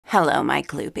Hello, my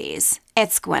gloopies.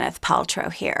 It's Gwyneth Paltrow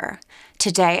here.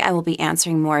 Today I will be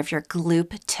answering more of your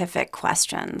gloop-tific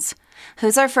questions.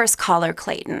 Who's our first caller,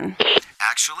 Clayton?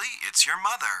 Actually, it's your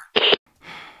mother.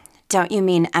 Don't you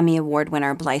mean Emmy Award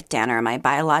winner Blythe Danner, my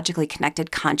biologically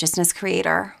connected consciousness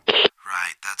creator?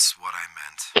 Right, that's what I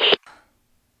meant.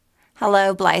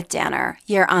 Hello, Blythe Danner.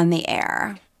 You're on the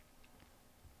air.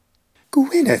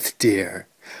 Gwyneth, dear,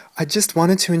 I just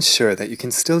wanted to ensure that you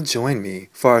can still join me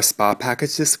for our spa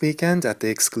package this weekend at the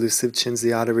exclusive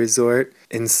Cinziata Resort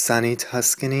in sunny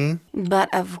Tuscany.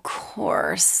 But of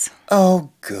course. Oh,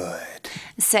 good.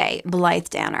 Say, Blythe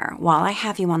Danner, while I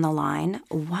have you on the line,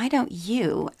 why don't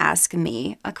you ask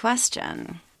me a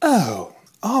question? Oh,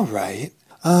 all right.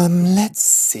 Let's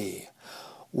see.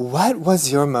 What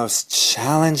was your most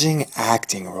challenging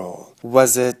acting role?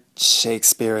 Was it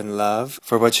Shakespeare in Love,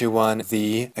 for which you won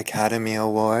the Academy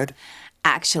Award?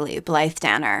 Actually, Blythe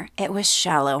Danner, it was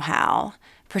Shallow Hal.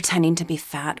 Pretending to be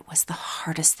fat was the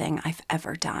hardest thing I've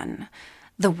ever done.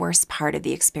 The worst part of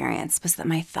the experience was that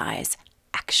my thighs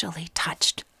actually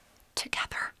touched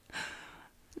together.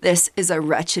 This is a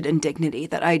wretched indignity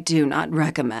that I do not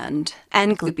recommend.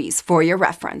 And gloopies, for your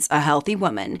reference, a healthy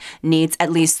woman needs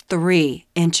at least 3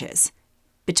 inches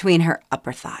between her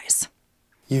upper thighs.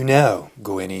 You know,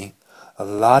 Gwynnie, a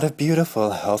lot of beautiful,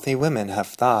 healthy women have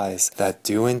thighs that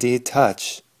do indeed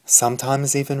touch,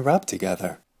 sometimes even rub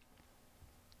together.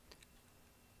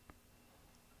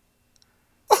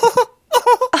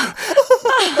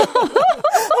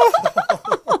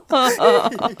 Blythe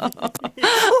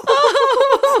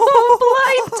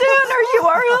Danner, you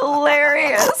are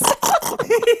hilarious.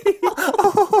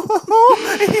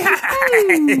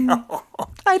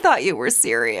 I thought you were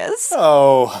serious.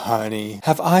 Oh, honey,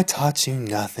 have I taught you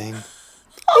nothing?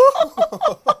 Oh.